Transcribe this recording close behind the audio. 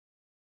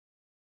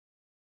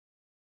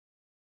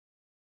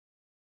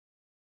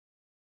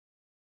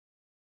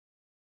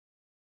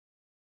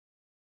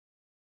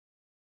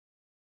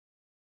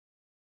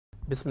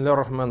Bismillah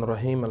ar-Rahman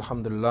ar-Rahim,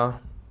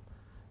 alhamdulillah.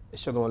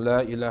 Ashhadu an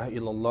la ilaha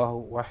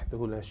illallah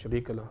wahdahu la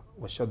sharika lah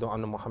wa ashhadu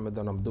anna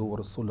Muhammadan abduhu wa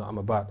rasuluhu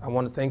amma ba'd. I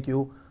want to thank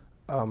you,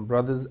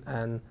 brothers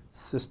and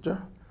sister,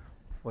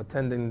 for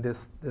attending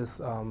this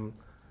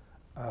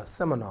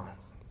seminar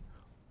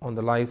on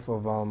the life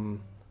of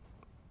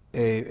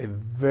a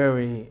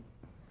very,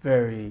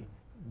 very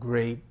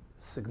great,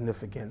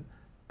 significant,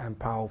 and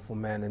powerful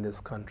man in this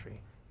country,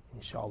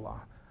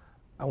 inshallah.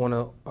 I want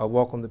to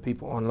welcome the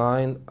people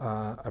online.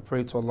 I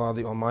pray to Allah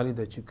the Almighty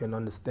that you can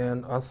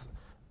understand us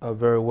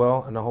very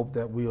well, and I hope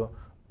that we'll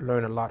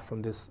learn a lot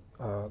from this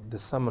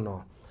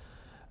seminar.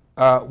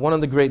 One of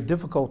the great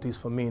difficulties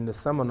for me in this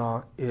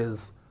seminar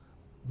is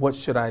what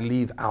should I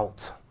leave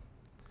out?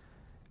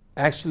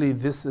 Actually,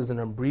 this is an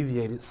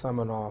abbreviated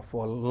seminar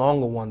for a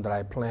longer one that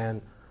I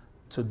plan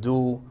to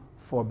do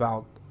for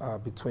about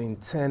between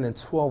 10 and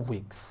 12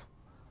 weeks.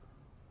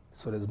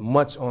 So there's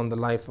much on the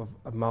life of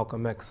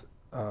Malcolm X,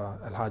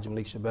 El-Hajj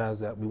Malik el-Shabazz,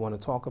 that we want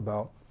to talk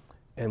about,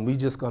 and we're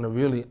just going to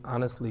really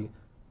honestly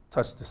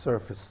touch the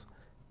surface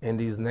in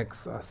these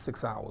next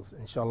 6 hours.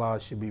 Inshallah,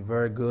 it should be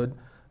very good.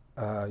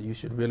 You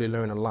should really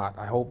learn a lot.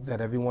 I hope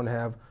that everyone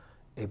have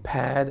a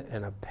pad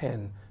and a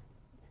pen.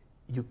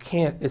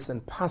 It's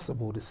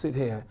impossible to sit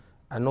here.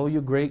 I know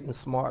you're great and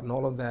smart and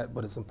all of that,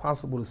 but it's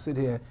impossible to sit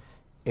here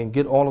and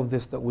get all of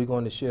this that we're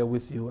going to share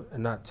with you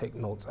and not take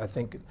notes. I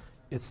think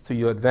it's to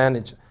your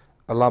advantage.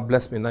 Allah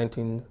blessed me in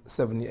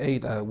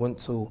 1978. I went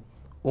to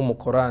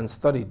Quran and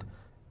studied,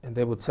 and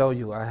they would tell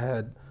you I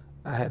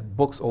had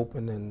books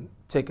open and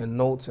taking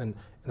notes, and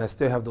I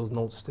still have those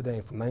notes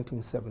today from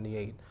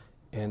 1978.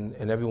 And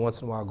every once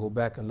in a while I go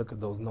back and look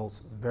at those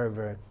notes. Very,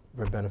 very,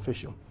 very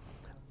beneficial.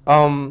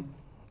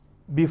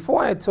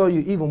 Before I tell you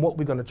even what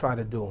we're going to try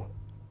to do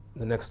in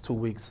the next 2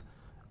 weeks,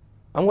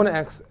 I'm going to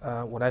ask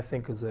what I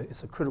think is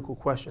a critical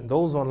question.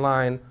 Those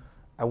online,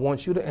 I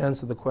want you to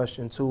answer the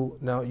question too.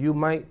 Now, you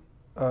might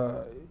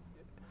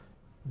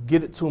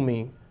get it to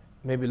me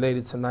maybe later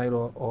tonight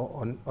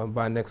or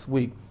by next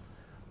week.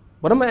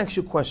 But I'm going to ask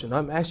you a question.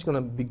 I'm actually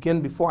going to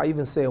begin before I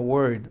even say a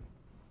word.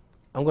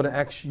 I'm going to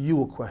ask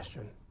you a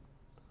question.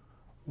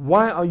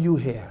 Why are you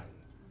here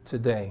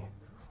today?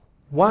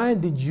 Why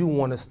did you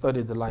want to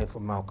study the life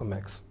of Malcolm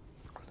X?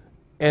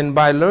 And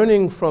by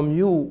learning from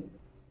you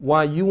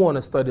why you want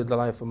to study the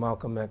life of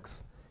Malcolm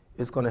X,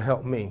 it's going to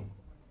help me.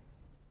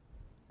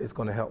 It's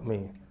going to help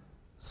me.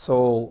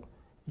 So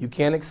you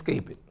can't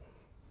escape it.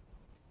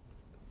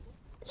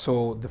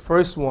 So the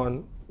first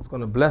one is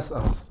going to bless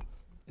us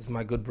is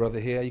my good brother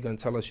here. You're going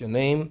to tell us your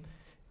name,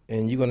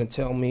 and you're going to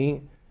tell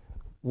me,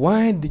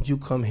 why did you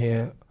come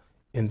here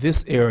in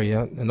this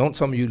area? And don't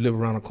tell me you live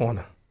around the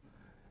corner.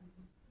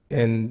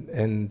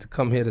 And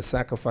come here to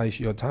sacrifice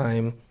your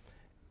time,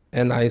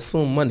 and I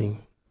assume money,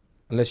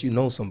 unless you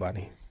know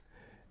somebody.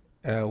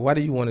 Why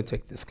do you want to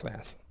take this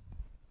class?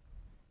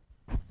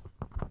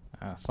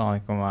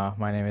 Assalamu alaikum.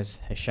 My name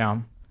is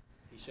Hisham.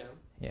 Hisham?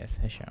 Yes,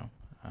 Hisham.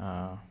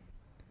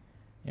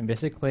 And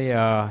basically,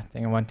 I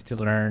think I wanted to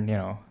learn,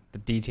 the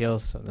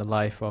details of the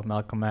life of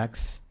Malcolm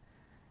X,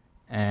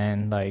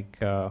 and what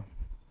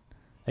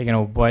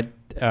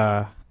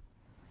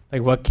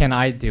can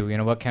I do?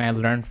 What can I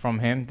learn from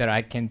him that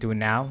I can do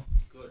now?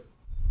 Good.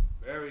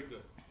 Very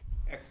good.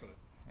 Excellent.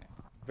 Yeah.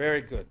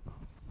 Very good.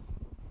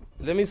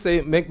 Let me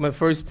make my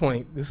first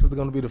point. This is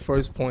going to be the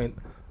first point.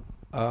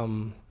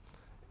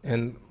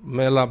 And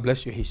may Allah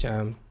bless you,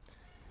 Hisham.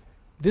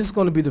 This is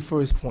going to be the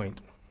first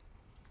point.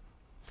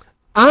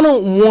 I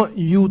don't want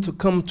you to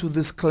come to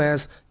this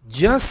class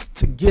just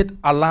to get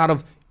a lot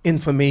of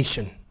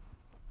information,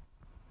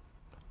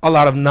 a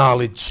lot of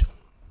knowledge.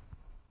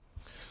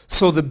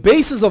 So the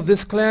basis of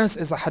this class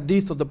is a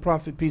hadith of the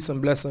Prophet, peace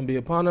and blessing be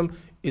upon him,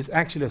 is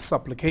actually a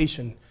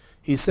supplication.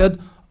 He said,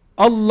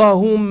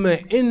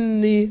 Allahumma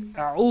inni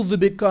a'udhu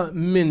bika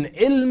min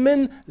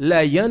ilmin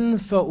la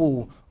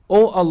yanfa'u.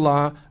 Oh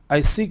Allah,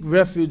 I seek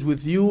refuge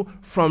with you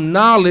from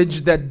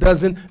knowledge that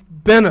doesn't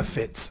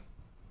benefit.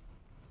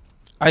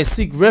 I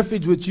seek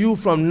refuge with you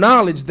from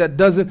knowledge that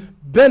doesn't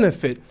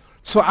benefit.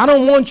 So I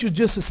don't want you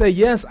just to say,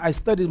 yes, I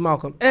studied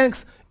Malcolm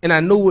X, and I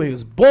know where he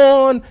was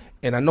born,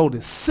 and I know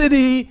the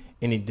city,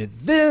 and he did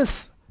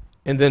this,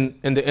 and then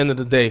in the end of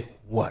the day,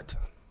 what?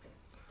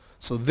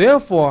 So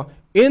therefore,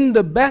 in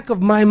the back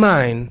of my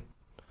mind,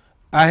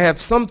 I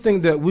have something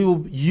that we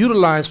will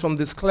utilize from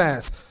this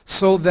class,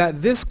 so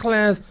that this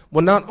class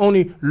will not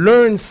only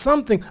learn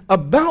something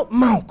about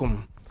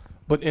Malcolm,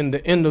 but in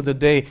the end of the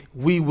day,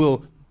 we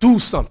will do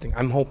something,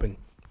 I'm hoping.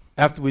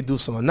 After we do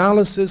some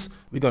analysis,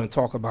 we're going to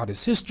talk about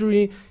his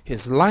history,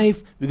 his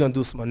life, we're going to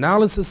do some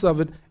analysis of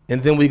it,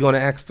 and then we're going to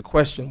ask the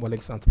question,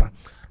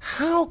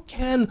 how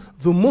can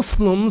the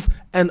Muslims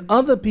and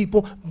other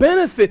people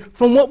benefit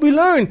from what we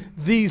learned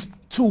these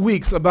 2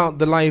 weeks about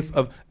the life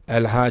of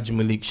El-Hajj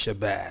Malik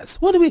el-Shabazz?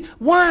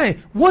 Why?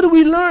 What do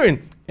we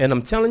learn? And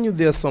I'm telling you,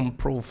 there's some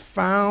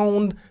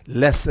profound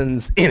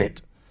lessons in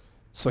it.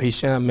 So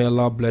Hisham, may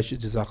Allah bless you,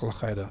 Jazakallah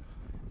khaira.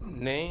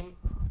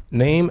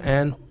 Name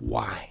and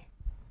why?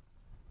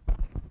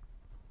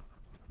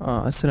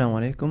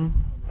 Assalamu alaikum.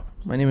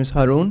 My name is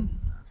Harun.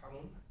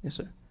 Yes,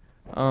 sir.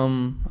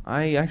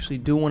 I actually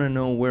do want to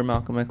know where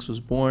Malcolm X was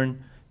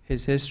born,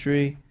 his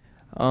history,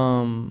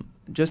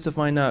 just to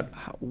find out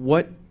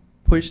what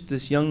pushed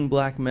this young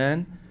black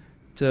man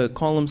to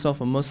call himself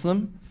a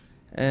Muslim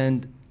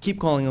and keep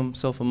calling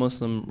himself a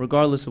Muslim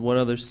regardless of what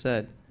others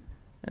said.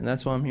 And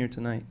that's why I'm here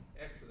tonight.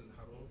 Excellent,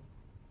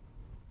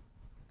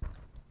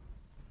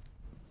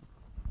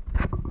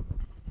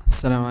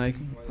 Assalamu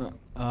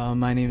alaikum.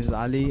 My name is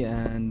Ali,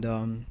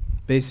 and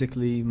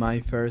basically my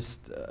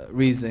first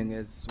reason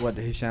is what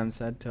Hisham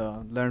said,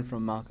 to learn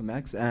from Malcolm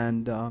X.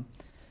 And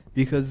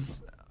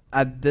because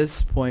at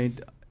this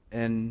point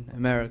in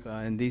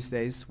America, in these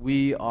days,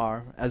 we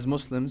are, as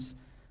Muslims,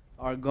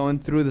 are going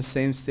through the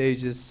same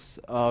stages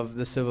of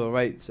the civil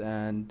rights.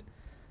 And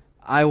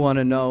I want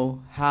to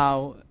know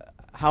how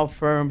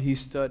firm he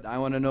stood. I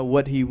want to know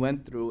what he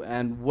went through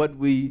and what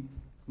we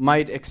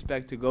might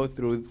expect to go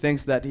through,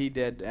 things that he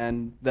did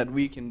and that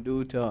we can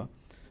do to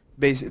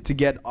to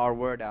get our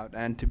word out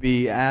and to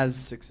be as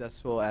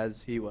successful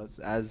as he was.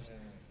 As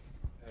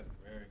that's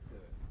very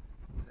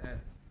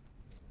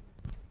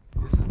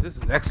good. This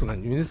is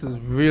excellent. I mean, this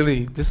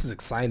is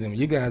exciting.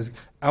 You guys,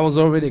 I was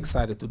already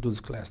excited to do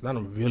this class. Now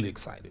I'm really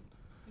excited.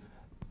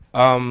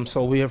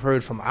 So we have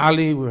heard from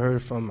Ali, we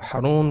heard from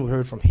Harun, we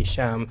heard from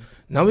Hisham.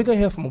 Now we're gonna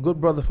hear from a good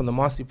brother from the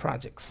Marcy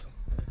Projects.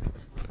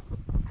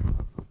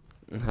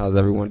 How's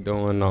everyone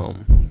doing?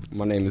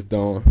 My name is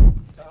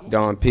Don.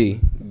 Don P.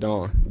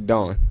 Don.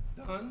 Don?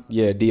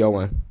 Yeah,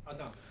 D-O-N.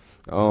 Oh,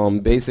 Don.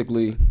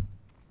 Basically,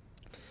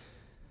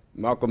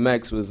 Malcolm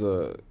X was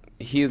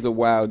he's a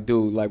wild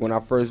dude. Like when I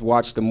first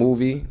watched the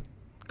movie,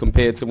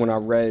 compared to when I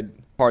read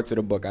parts of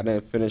the book, I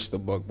didn't finish the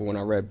book, but when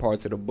I read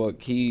parts of the book,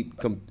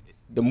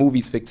 the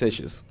movie's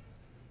fictitious.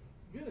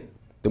 Really?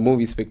 The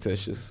movie's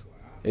fictitious. Wow.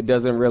 It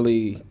doesn't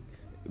really,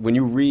 when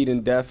you read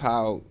in depth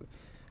how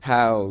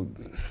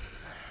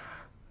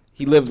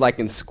he lived like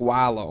in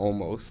squalor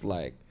almost,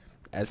 like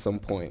at some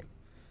point.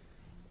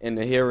 And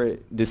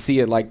to see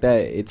it like that,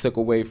 it took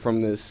away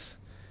from this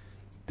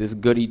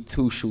goody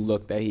two-shoe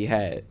look that he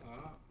had.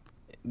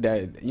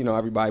 That, you know,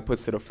 everybody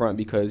puts to the front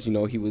because, you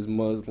know, he was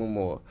Muslim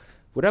or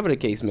whatever the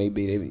case may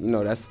be. You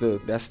know, that's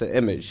the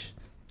image.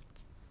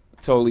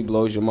 It totally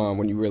blows your mind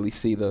when you really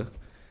see the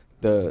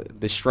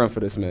strength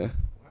of this man.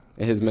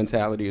 And his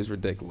mentality is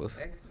ridiculous.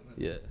 Excellent.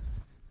 Yeah.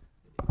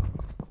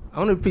 I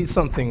want to repeat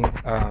something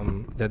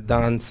that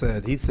Don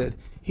said. He said,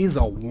 he's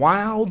a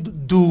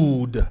wild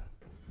dude.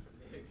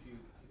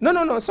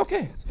 No, it's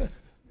okay. It's okay.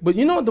 But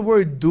you know what the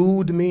word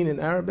dude mean in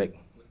Arabic?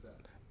 What's that?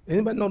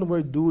 Anybody know the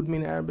word dude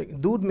mean in Arabic?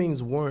 Dude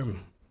means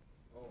worm.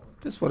 Oh.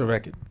 Just for the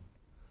record.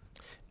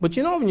 But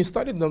you know, when you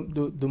studied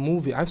the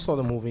movie, I saw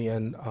the movie,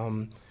 and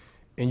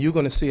you're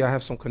going to see I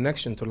have some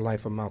connection to the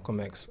life of Malcolm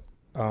X.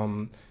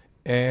 And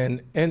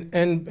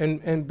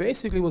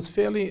basically it was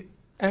fairly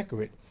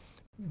accurate.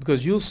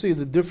 Because you'll see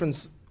the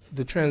difference,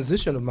 the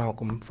transition of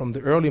Malcolm from the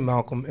early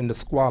Malcolm in the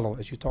squalor,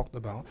 as you talked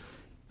about,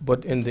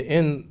 but in the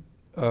end,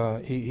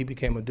 he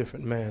became a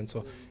different man.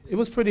 So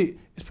it's pretty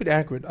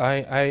accurate.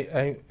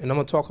 And I'm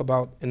gonna talk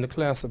about in the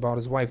class about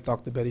his wife,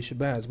 Dr. Betty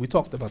Shabazz. We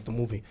talked about the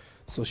movie,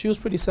 so she was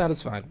pretty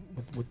satisfied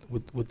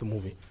with the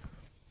movie.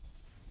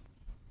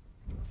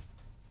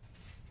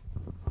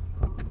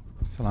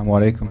 Assalamu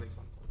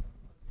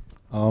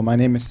alaikum. My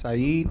name is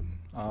Saeed.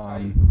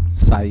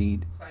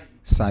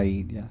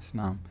 Saeed, yes,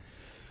 naam.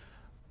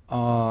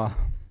 Wow,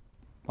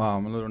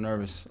 I'm a little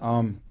nervous.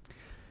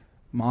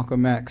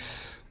 Malcolm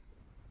X.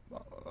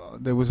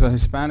 There was a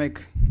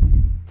Hispanic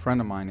friend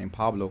of mine named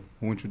Pablo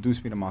who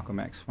introduced me to Malcolm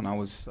X when I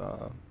was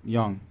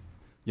young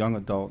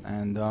adult,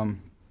 and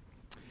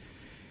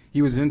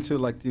he was into,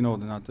 like, you know,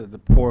 the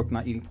pork,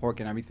 not eating pork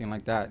and everything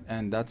like that,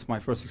 and that's my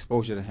first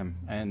exposure to him.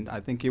 And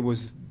I think it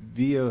was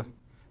via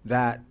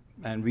that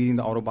and reading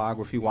the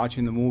autobiography,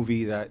 watching the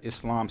movie, that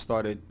Islam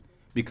started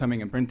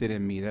becoming imprinted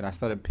in me, that I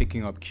started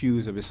picking up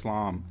cues of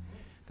Islam,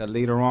 that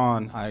later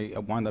on I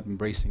wound up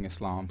embracing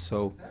Islam.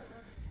 So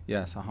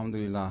yes,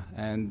 alhamdulillah.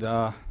 And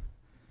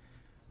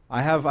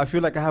I feel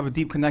like I have a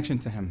deep connection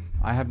to him.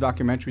 I have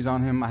documentaries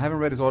on him. I haven't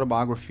read his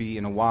autobiography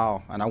in a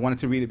while, and I wanted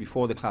to read it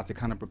before the class to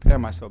kind of prepare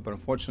myself, but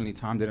unfortunately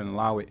time didn't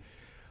allow it.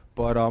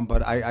 But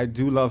I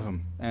do love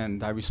him,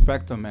 and I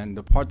respect him, and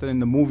the part that in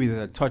the movie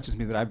that touches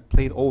me, that I've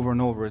played over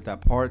and over, is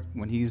that part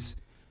when he's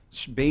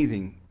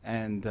bathing,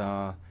 and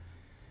God,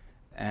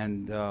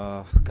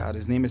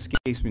 his name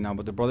escapes me now,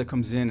 but the brother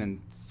comes in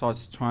and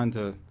starts trying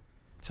to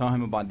tell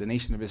him about the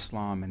Nation of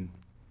Islam,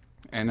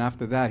 and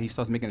after that he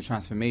starts making a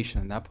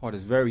transformation. That part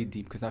is very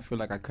deep because I feel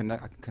like I can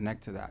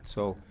connect to that.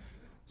 So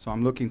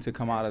I'm looking to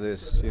come out of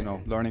this, you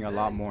know, learning a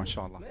lot more,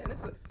 inshallah. Man,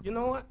 you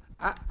know what?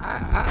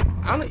 I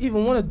don't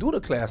even want to do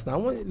the class now. I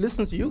want to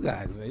listen to you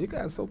guys, man. You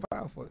guys are so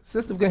powerful.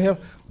 Sister, we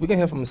can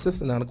hear from a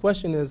sister now. The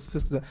question is,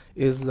 sister,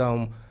 is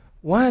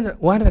why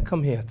did I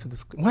come here to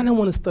this? Why did I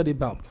want to study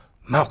about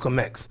Malcolm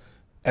X,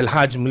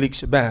 El-Hajj Malik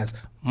Shabazz,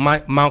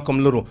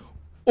 Malcolm Little,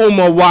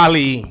 Umar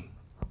Wali,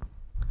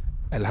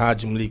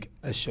 El-Hajj Malik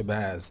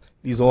Shabazz.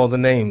 These are all the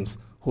names.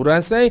 Who did I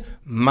say?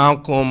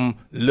 Malcolm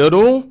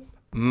Little,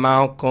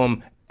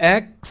 Malcolm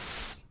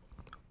X,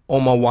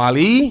 Omar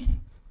Wali,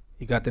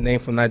 he got the name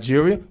from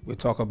Nigeria. We'll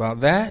talk about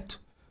that.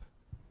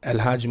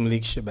 El-Hajj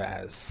Malik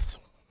Shabazz.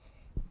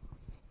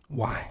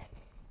 Why?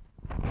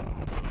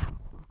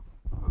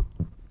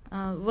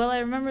 Well, I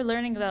remember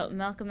learning about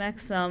Malcolm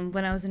X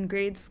when I was in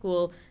grade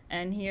school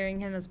and hearing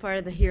him as part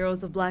of the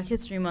Heroes of Black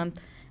History Month.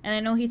 And I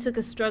know he took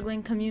a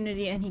struggling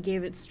community and he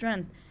gave it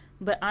strength.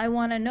 But I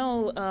want to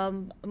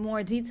know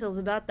more details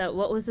about that.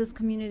 What was this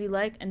community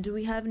like? And do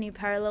we have any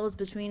parallels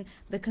between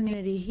the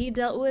community he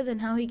dealt with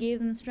and how he gave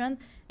them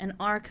strength and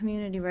our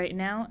community right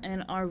now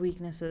and our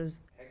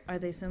weaknesses? Are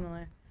they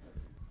similar?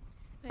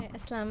 Right,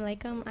 Assalamu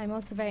alaikum. I'm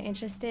also very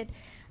interested.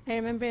 I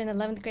remember in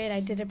 11th grade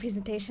I did a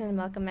presentation on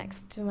Malcolm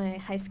X to my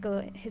high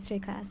school history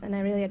class, and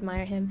I really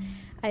admire him.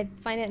 I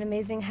find it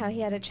amazing how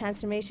he had a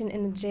transformation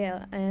in the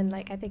jail, and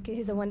I think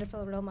he's a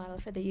wonderful role model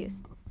for the youth.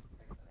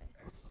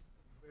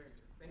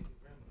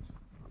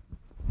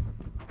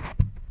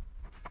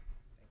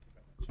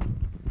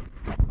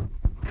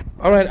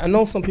 All right, I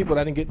know some people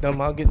that didn't get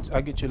done. I'll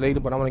get you later,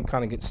 but I want to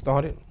kind of get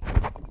started.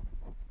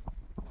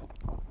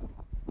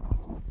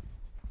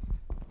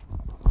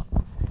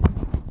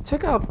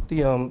 Check out the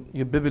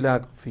your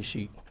bibliography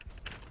sheet.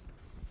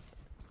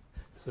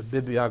 It's a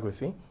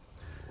bibliography.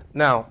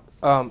 Now,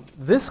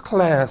 this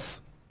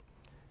class,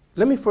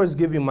 let me first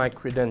give you my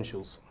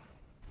credentials.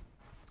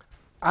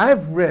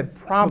 I've read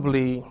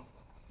probably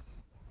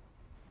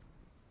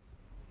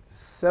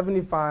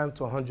 75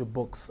 to 100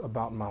 books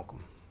about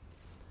Malcolm.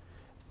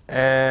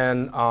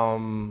 And,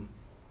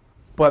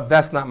 but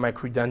that's not my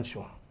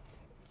credential.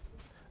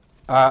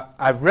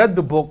 I've read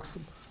the books,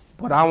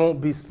 but I won't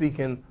be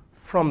speaking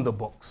from the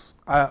books.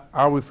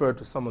 I'll refer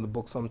to some of the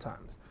books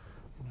sometimes.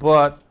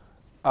 But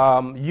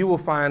you will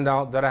find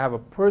out that I have a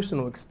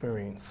personal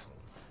experience.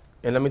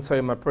 And let me tell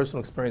you my personal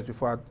experience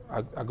before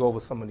I go over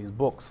some of these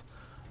books.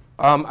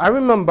 I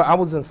remember I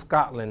was in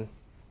Scotland.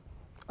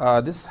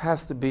 This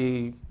has to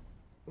be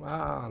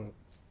 10,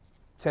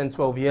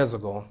 12 years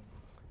ago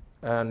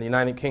in the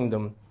United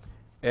Kingdom.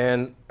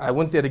 And I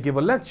went there to give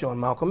a lecture on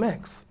Malcolm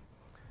X.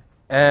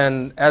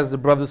 And as the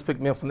brothers picked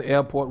me up from the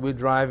airport, we're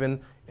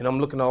driving, and I'm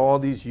looking at all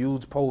these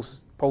huge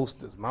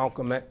posters,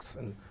 Malcolm X,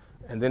 and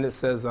then it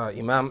says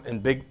Imam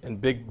in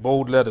big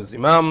bold letters,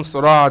 Imam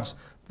Siraj,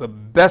 the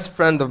best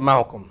friend of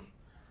Malcolm.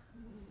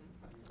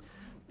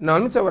 Now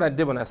let me tell you what I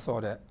did when I saw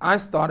that. I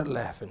started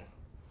laughing.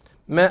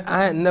 Man,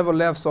 I had never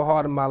laughed so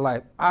hard in my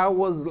life. I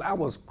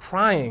was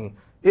crying.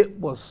 It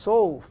was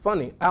so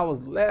funny. I was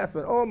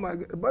laughing. Oh my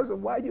God, brother,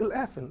 why are you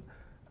laughing?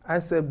 I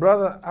said,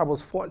 brother, I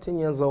was 14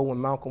 years old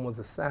when Malcolm was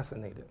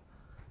assassinated.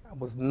 I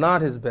was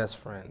not his best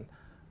friend.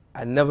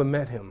 I never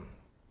met him.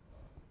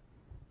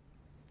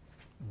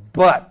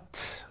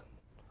 But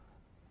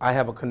I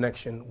have a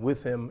connection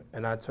with him,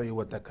 and I'll tell you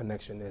what that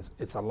connection is.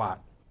 It's a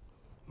lot.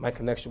 My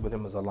connection with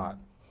him is a lot.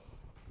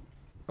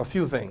 A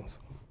few things.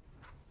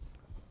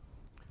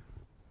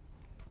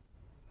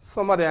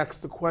 Somebody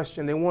asked the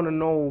question, they want to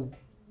know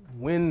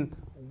when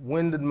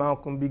did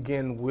Malcolm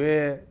begin?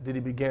 Where did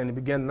he begin? He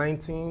began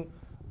 19.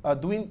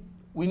 Do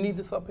we need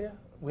this up here?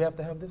 We have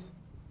to have this?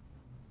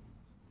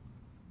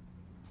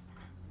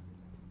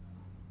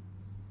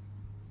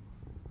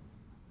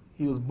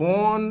 He was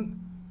born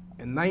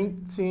in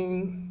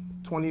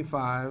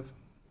 1925,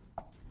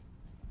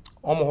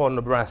 Omaha,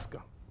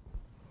 Nebraska.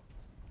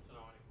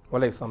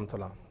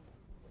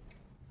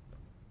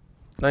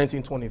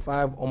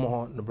 1925,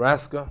 Omaha,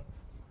 Nebraska.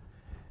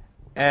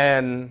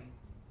 And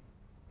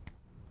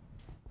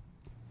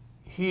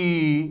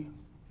he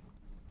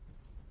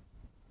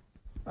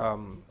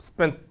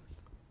spent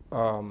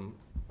a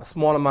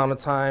small amount of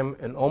time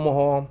in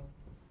Omaha.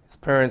 His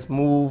parents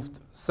moved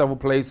several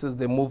places.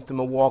 They moved to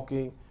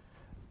Milwaukee.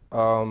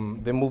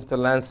 They moved to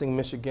Lansing,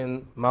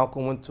 Michigan.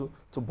 Malcolm went to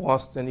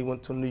Boston. He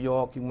went to New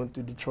York. He went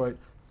to Detroit,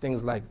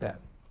 things like that.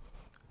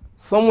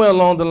 Somewhere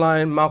along the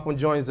line, Malcolm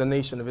joins the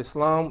Nation of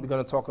Islam. We're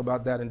going to talk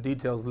about that in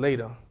details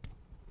later.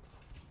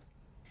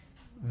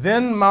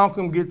 Then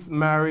Malcolm gets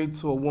married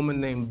to a woman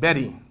named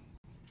Betty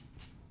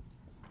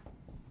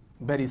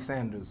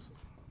Sanders.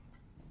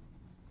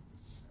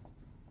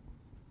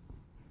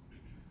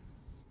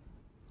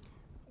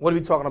 What are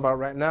we talking about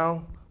right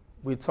now?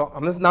 I'm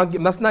not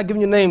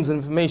giving you names and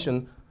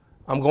information.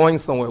 I'm going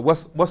somewhere.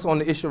 What's on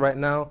the issue right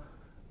now?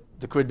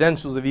 The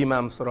credentials of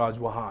Imam Siraj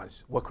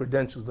Wahhaj. What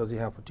credentials does he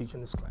have for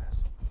teaching this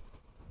class?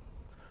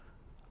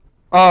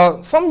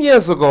 Some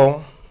years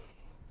ago,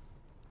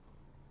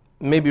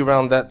 maybe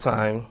around that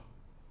time,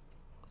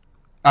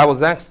 I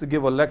was asked to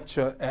give a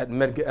lecture at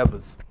Medgar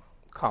Evers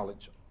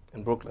College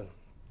in Brooklyn.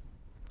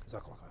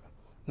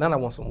 Now I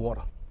want some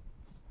water.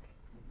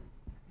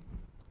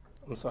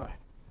 I'm sorry.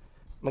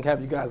 I'm going to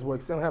have you guys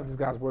work. See, I don't have these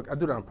guys work. I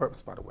do that on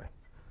purpose, by the way.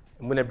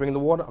 And when they bring the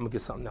water, I'm going to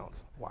get something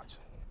else. Watch.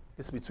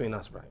 It's between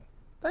us, right?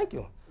 Thank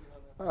you.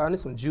 I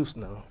need some juice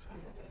now.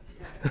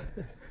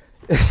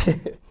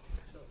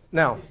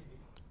 Now,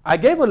 I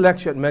gave a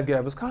lecture at Medgar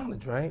Evers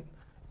College, right?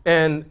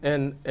 And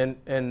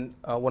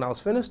when I was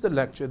finished the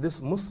lecture,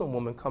 this Muslim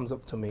woman comes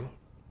up to me,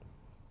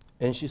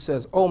 and she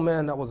says, oh,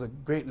 man, that was a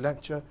great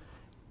lecture.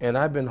 And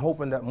I've been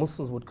hoping that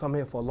Muslims would come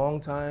here for a long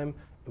time.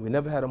 And we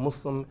never had a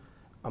Muslim.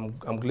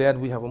 I'm glad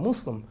we have a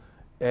Muslim.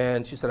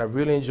 And she said, I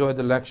really enjoyed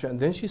the lecture. And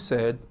then she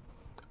said,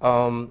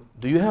 do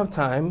you have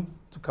time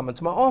to come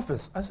into my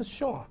office? I said,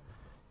 sure.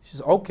 She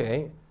said,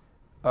 okay,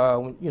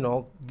 you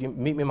know,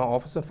 meet me in my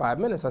office in 5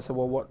 minutes. I said,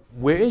 well,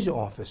 where is your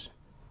office?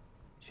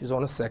 She's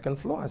on the second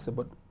floor. I said,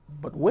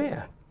 but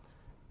where?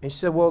 And she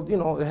said, well, you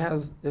know, it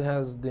has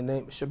the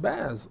name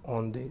Shabazz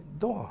on the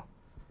door.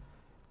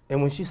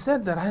 And when she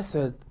said that, I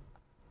said,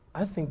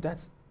 I think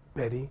that's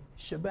Betty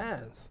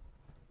Shabazz,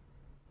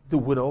 the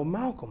widow of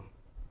Malcolm.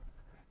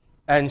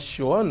 And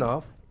sure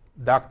enough,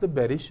 Dr.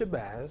 Betty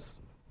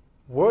Shabazz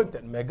worked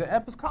at Medgar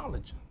Evers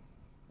College.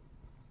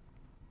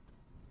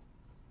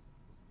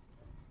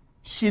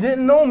 She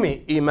didn't know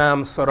me,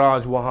 Imam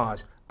Siraj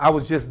Wahhaj. I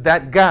was just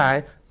that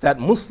guy, that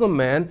Muslim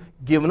man,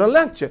 giving a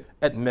lecture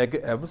at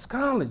Medgar Evers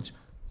College.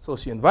 So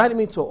she invited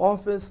me to her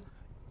office.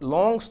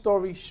 Long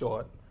story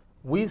short,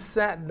 we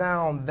sat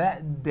down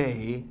that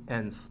day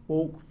and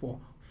spoke for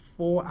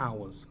 4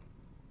 hours.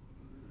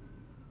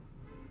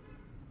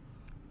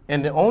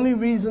 And the only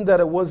reason that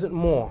it wasn't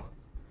more,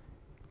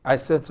 I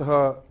said to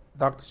her,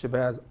 Dr.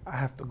 Shabazz, I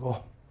have to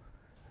go.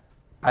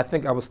 I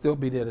think I will still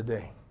be there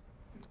today.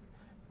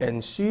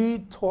 And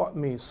she taught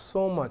me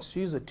so much.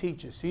 She's a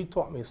teacher. She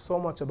taught me so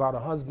much about her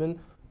husband.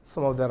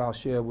 Some of that I'll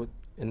share with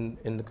in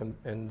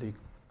the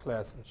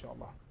class,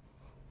 inshallah.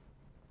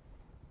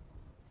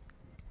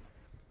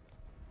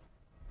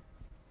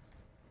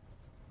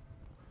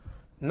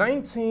 In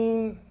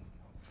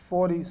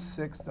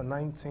 1946 to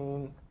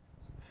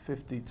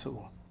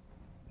 1952.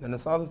 And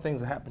there's other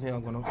things that happen here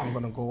I'm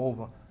gonna go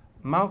over.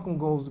 Malcolm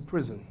goes to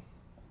prison.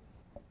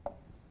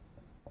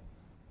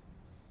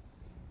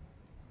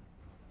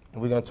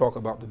 And we're going to talk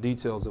about the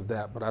details of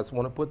that, but I just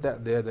want to put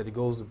that there, that he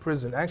goes to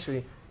prison.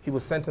 Actually, he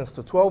was sentenced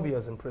to 12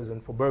 years in prison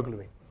for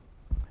burglary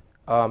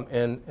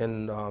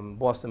in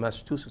Boston,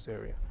 Massachusetts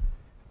area.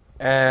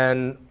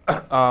 And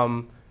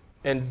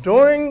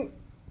during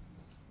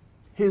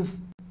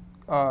his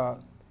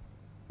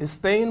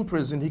stay in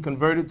prison, he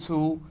converted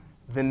to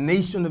the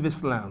Nation of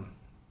Islam.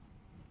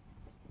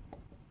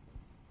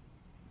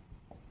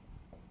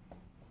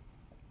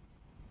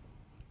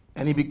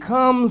 And he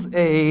becomes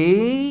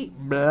a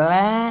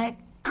black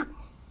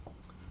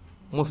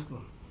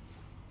Muslim.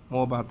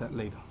 More about that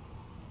later.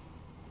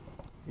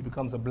 He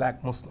becomes a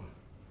black Muslim.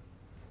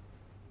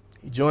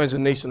 He joins the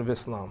Nation of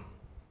Islam.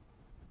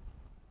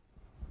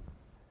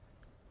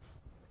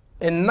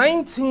 In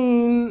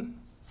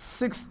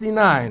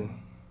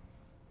 1969,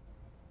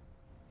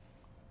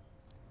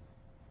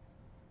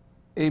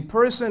 a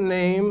person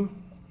named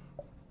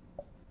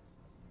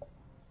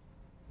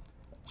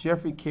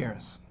Jeffrey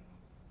Kearse,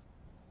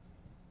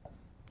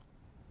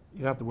 you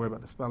don't have to worry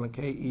about the spelling,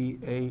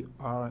 K-E-A-R-S-E,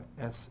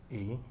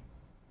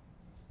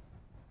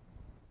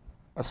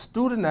 a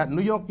student at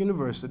New York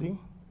University,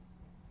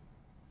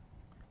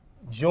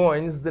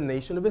 joins the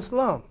Nation of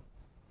Islam.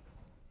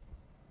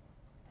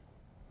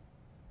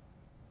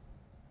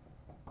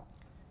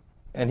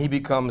 And he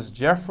becomes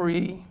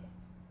Jeffrey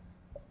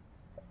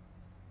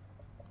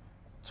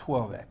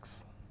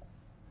 12X.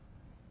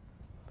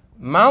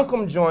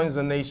 Malcolm joins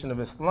the Nation of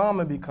Islam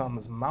and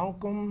becomes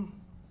Malcolm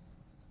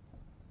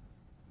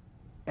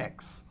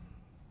X.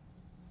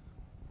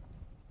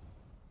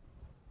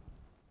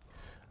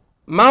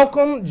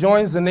 Malcolm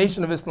joins the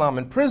Nation of Islam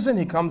in prison.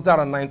 He comes out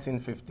in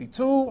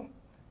 1952.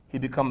 He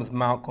becomes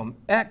Malcolm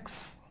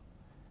X.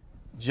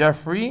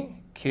 Jeffrey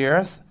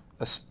Kearse,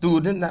 a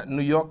student at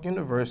New York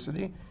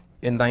University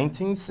in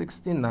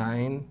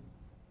 1969,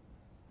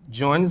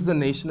 joins the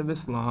Nation of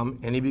Islam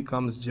and he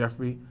becomes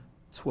Jeffrey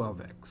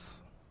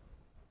 12X.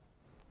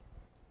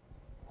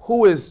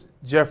 Who is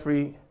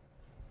Jeffrey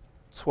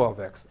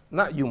 12X?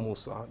 Not you,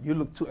 Musa. You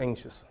look too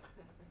anxious.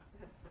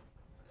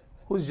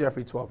 Who's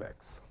Jeffrey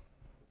 12X?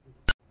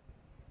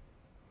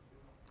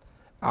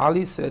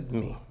 Ali said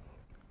me.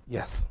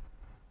 Yes.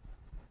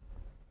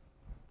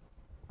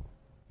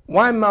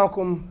 Why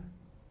Malcolm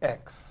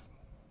X?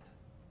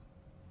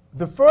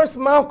 The first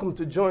Malcolm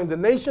to join the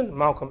nation,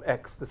 Malcolm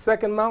X. The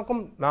second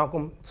Malcolm,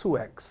 Malcolm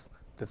 2X.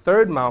 The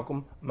third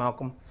Malcolm,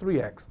 Malcolm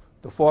 3X.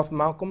 The fourth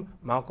Malcolm,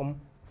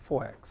 Malcolm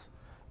 4X.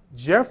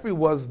 Jeffrey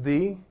was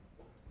the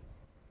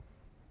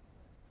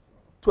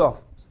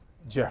 12th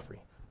Jeffrey.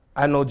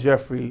 I know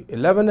Jeffrey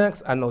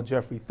 11X, I know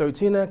Jeffrey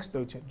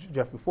 13X,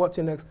 Jeffrey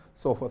 14X,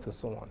 so forth and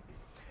so on.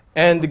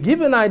 And to give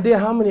you an idea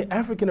how many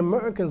African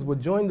Americans were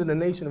joined in the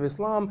Nation of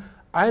Islam,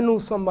 I knew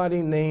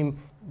somebody named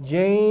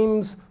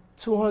James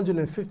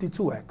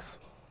 252X.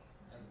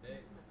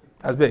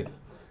 That's big.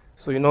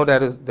 So you know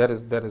that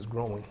is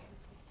growing.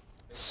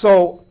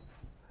 So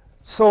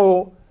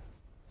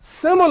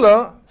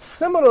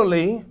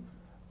similarly,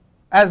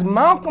 as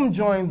Malcolm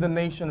joined the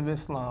Nation of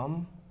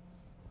Islam,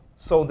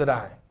 so did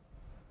I.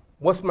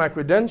 What's my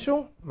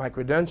credential? My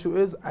credential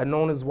is I've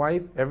known his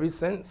wife ever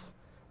since.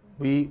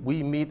 We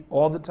meet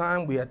all the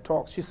time. We had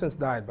talked. She's since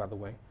died, by the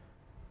way.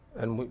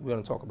 And we're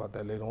going to talk about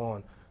that later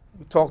on.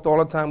 We talked all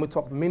the time. We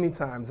talked many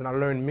times, and I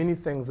learned many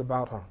things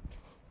about her.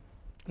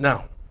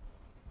 Now,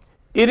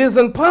 It is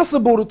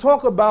impossible to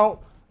talk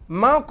about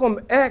Malcolm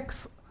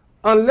X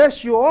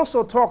unless you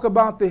also talk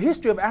about the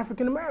history of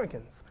African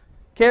Americans.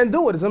 Can't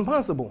do it, it's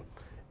impossible.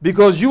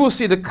 Because you will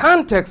see the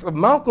context of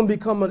Malcolm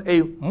becoming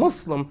a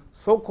Muslim,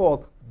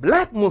 so-called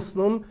black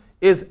Muslim,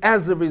 is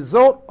as a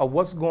result of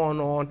what's going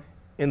on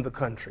in the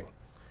country.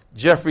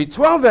 Jeffrey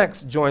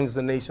 12X joins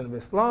the Nation of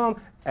Islam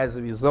as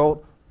a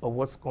result of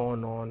what's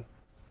going on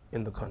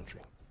in the country.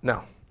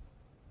 Now,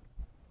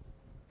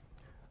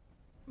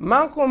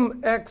 Malcolm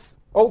X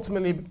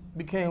ultimately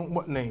became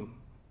what name?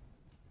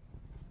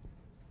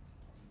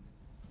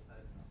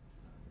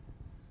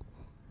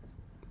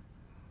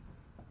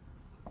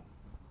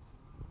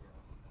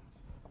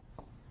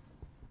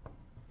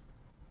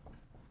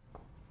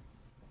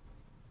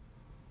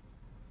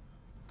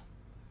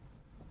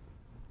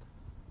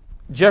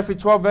 Jeffrey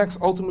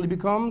 12X ultimately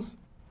becomes?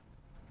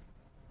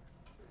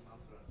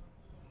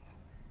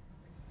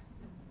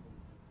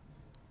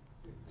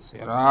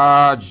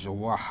 Siraj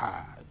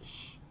Wahhaj.